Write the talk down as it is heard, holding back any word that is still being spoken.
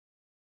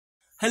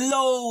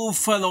Hello,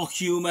 fellow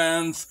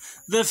humans.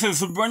 This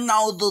is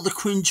Ronaldo the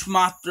Cringe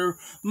Master.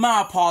 My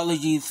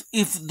apologies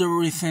if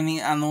there is any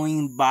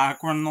annoying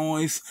background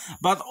noise.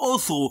 But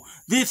also,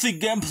 this is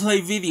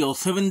gameplay video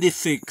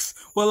 76.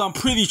 Well, I'm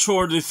pretty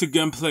sure this is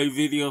gameplay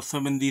video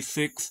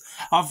 76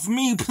 of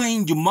me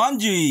playing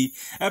Jumanji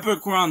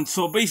Epic Run.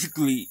 So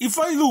basically, if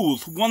I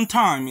lose one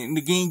time in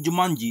the game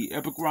Jumanji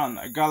Epic Run,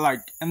 I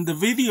gotta end the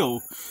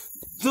video.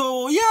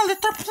 So yeah, let's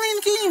start playing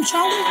the game,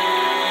 shall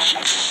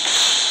we?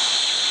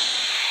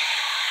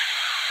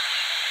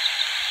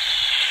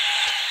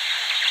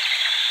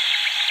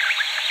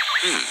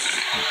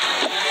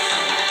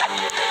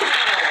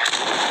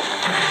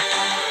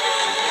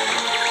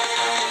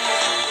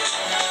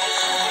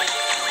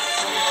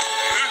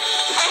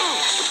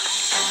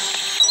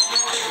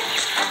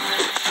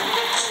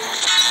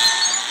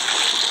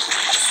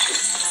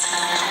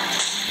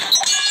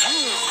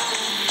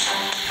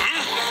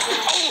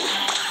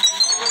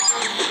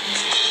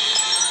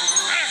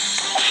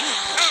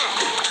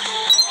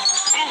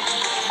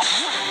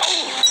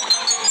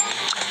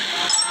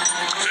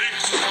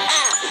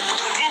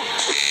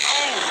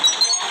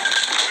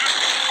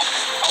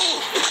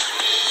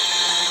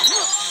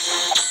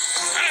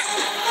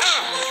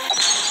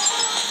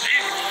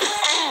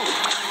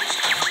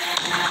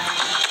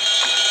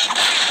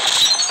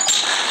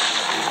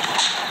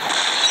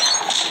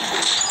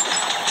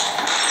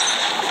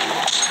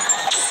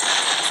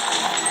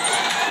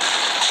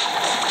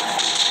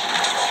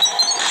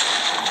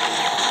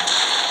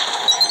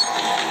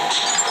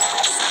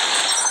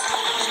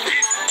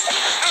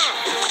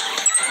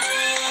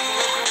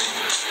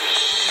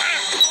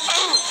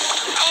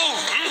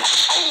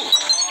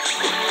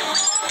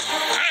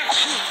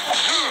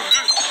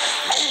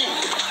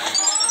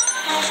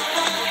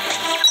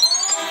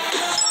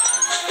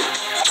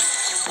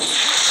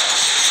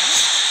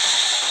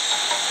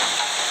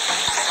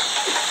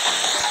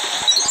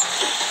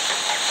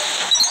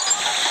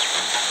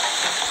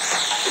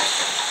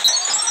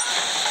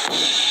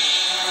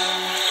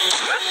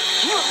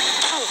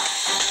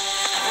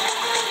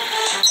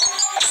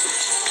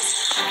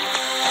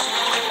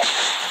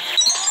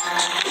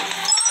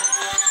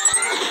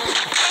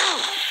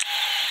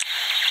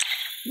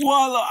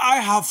 Well,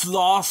 I have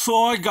lost,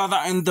 so I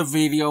gotta end the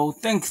video.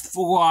 Thanks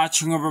for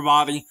watching,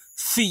 everybody.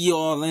 See you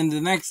all in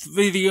the next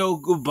video.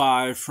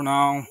 Goodbye for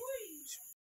now.